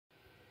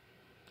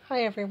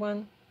Hi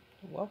everyone,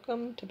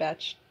 welcome to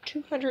batch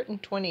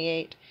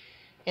 228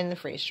 in the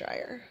freeze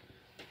dryer.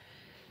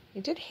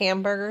 We did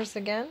hamburgers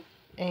again,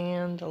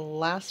 and the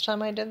last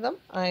time I did them,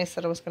 I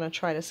said I was going to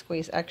try to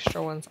squeeze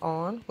extra ones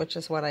on, which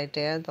is what I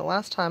did. The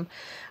last time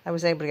I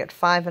was able to get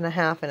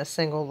 5.5 in a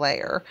single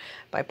layer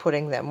by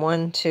putting them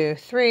 1, 2,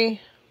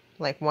 3,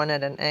 like one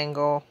at an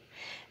angle,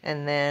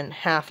 and then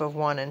half of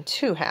one and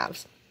 2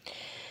 halves.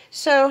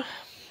 So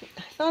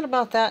I thought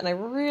about that, and I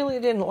really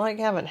didn't like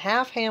having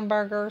half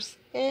hamburgers.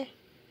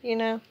 You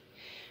know,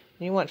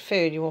 you want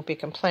food, you won't be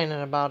complaining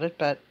about it,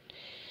 but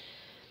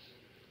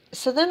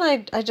so then I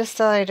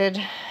decided,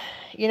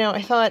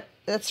 I thought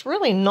that's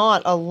really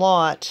not a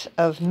lot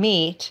of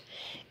meat,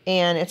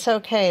 and it's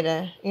okay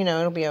to,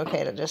 it'll be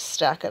okay to just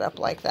stack it up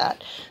like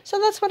that. So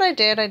that's what I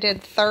did. I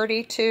did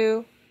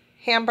 32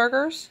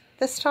 hamburgers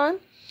this time,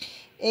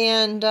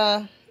 and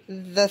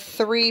the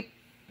 3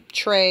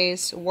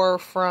 trays were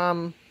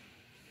from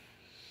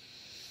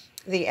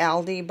the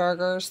Aldi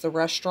burgers, the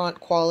restaurant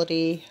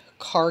quality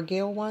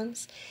Cargill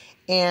ones,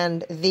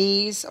 and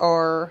these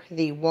are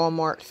the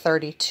Walmart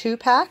 32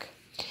 pack,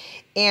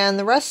 and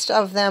the rest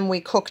of them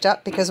we cooked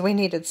up because we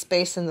needed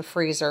space in the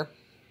freezer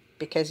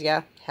because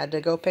had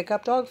to go pick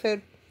up dog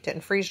food.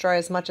 Didn't freeze dry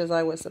as much as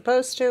I was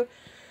supposed to,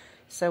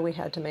 so we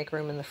had to make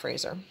room in the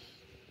freezer.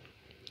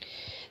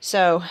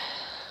 So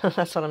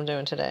that's what I'm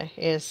doing today,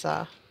 is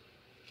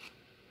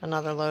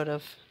another load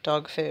of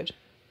dog food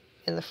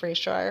in the freeze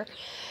dryer.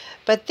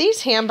 But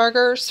these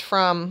hamburgers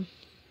from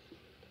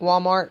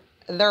Walmart,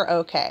 they're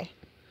okay.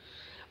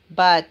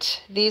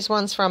 But these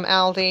ones from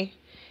Aldi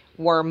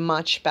were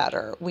much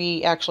better.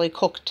 We actually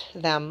cooked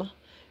them,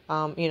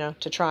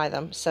 to try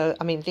them. So,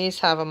 these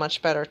have a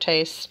much better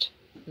taste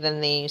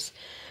than these.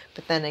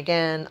 But then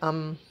again,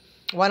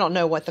 I don't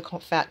know what the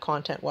fat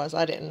content was.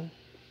 I didn't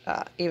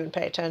even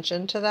pay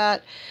attention to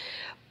that.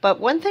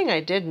 But one thing I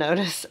did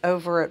notice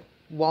over at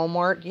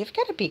Walmart, you've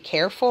got to be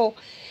careful.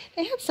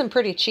 They had some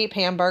pretty cheap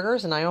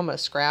hamburgers, and I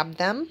almost grabbed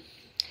them.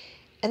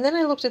 And then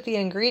I looked at the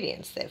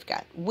ingredients. They've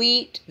got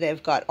wheat.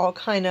 They've got all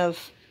kind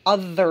of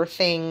other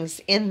things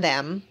in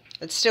them.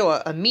 It's still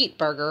a meat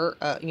burger,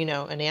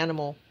 an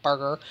animal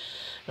burger,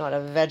 not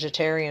a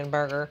vegetarian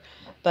burger.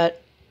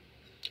 But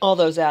all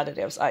those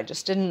additives I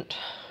just didn't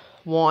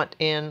want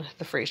in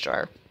the freeze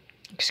dryer.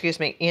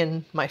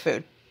 In my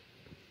food.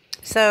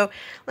 So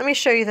let me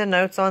show you the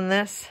notes on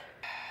this.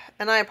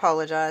 And I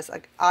apologize.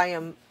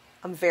 I'm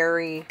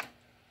very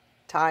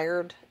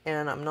tired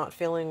and I'm not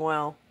feeling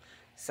well.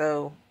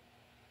 So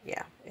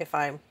yeah, if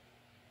I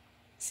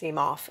seem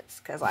off, it's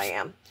because I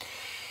am.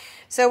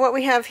 So what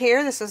we have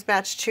here, this is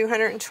batch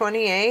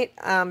 228.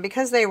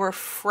 Because they were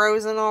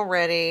frozen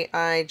already,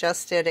 I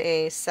just did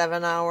a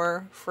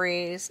 7-hour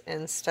freeze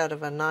instead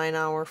of a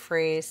 9-hour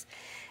freeze.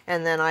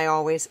 And then I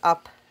always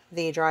up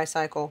the dry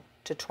cycle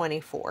to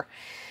 24.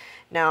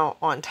 Now,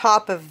 on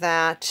top of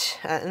that,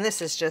 and this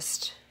is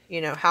just,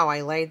 how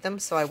I laid them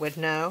so I would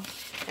know.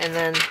 And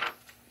then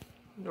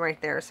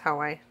right there is how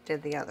I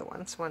did the other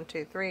ones. 1,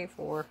 2, 3,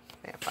 4,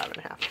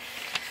 5.5.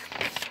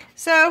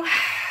 So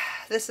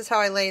this is how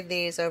I laid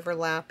these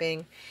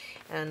overlapping,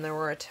 and there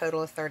were a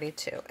total of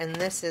 32. And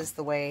this is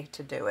the way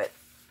to do it.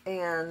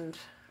 And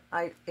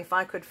if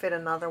I could fit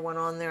another one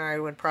on there, I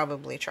would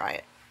probably try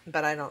it.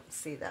 But I don't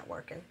see that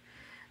working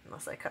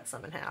unless I cut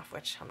some in half,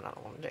 which I'm not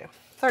going to do.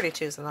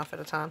 32 is enough at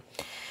a time.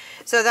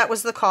 So that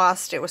was the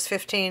cost. It was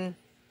 $15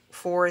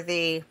 for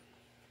the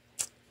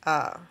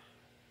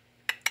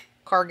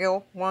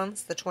Cargill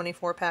ones, the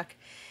 24 pack,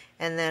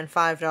 and then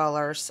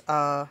 $5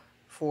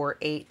 for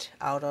 8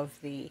 out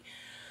of the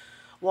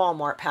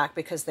Walmart pack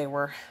because they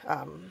were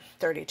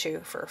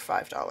 32 for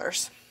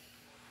 $5.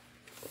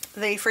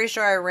 The freeze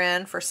dryer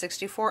ran for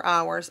 64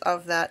 hours.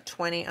 Of that,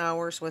 20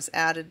 hours was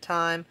added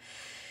time.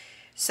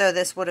 So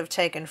this would have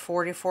taken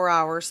 44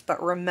 hours,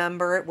 but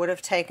remember, it would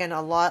have taken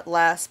a lot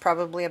less,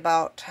 probably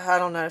about,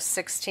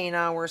 16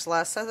 hours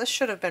less. So this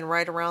should have been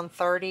right around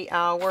 30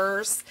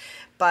 hours,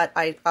 but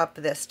I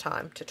upped this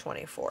time to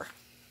 24.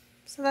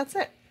 So that's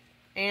it.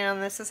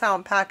 And this is how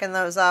I'm packing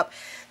those up.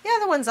 The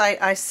other ones,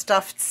 I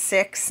stuffed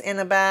 6 in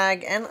a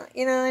bag, and,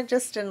 I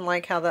just didn't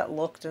like how that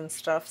looked and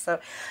stuff. So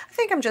I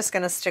think I'm just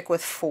going to stick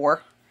with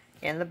 4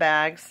 in the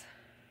bags.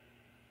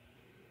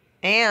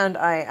 And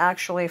I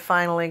actually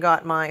finally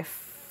got my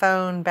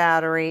phone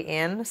battery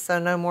in, so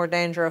no more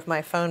danger of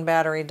my phone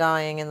battery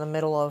dying in the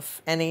middle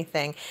of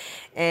anything.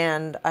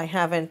 And I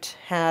haven't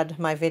had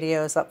my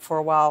videos up for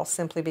a while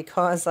simply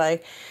because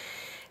I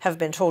have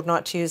been told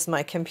not to use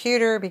my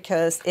computer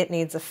because it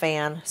needs a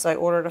fan. So I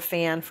ordered a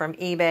fan from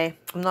eBay.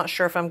 I'm not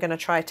sure if I'm going to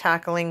try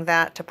tackling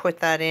that to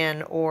put that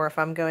in, or if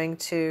I'm going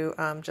to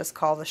just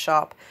call the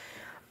shop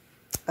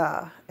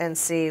and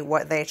see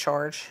what they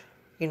charge,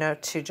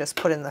 to just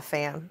put in the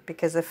fan.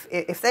 Because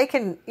if they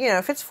can,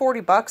 if it's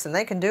 $40 and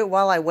they can do it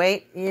while I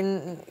wait,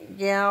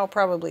 I'll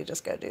probably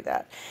just go do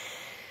that.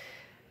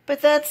 But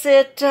that's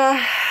it.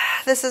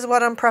 This is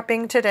what I'm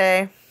prepping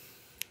today.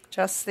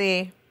 Just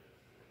the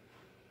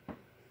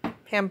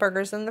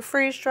hamburgers in the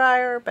freeze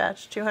dryer,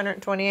 batch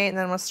 228, and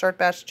then we'll start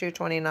batch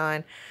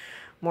 229,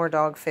 more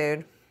dog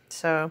food.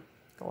 So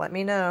let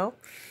me know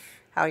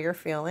how you're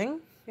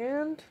feeling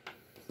and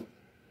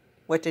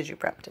what did you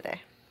prep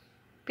today.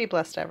 Be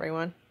blessed,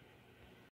 everyone.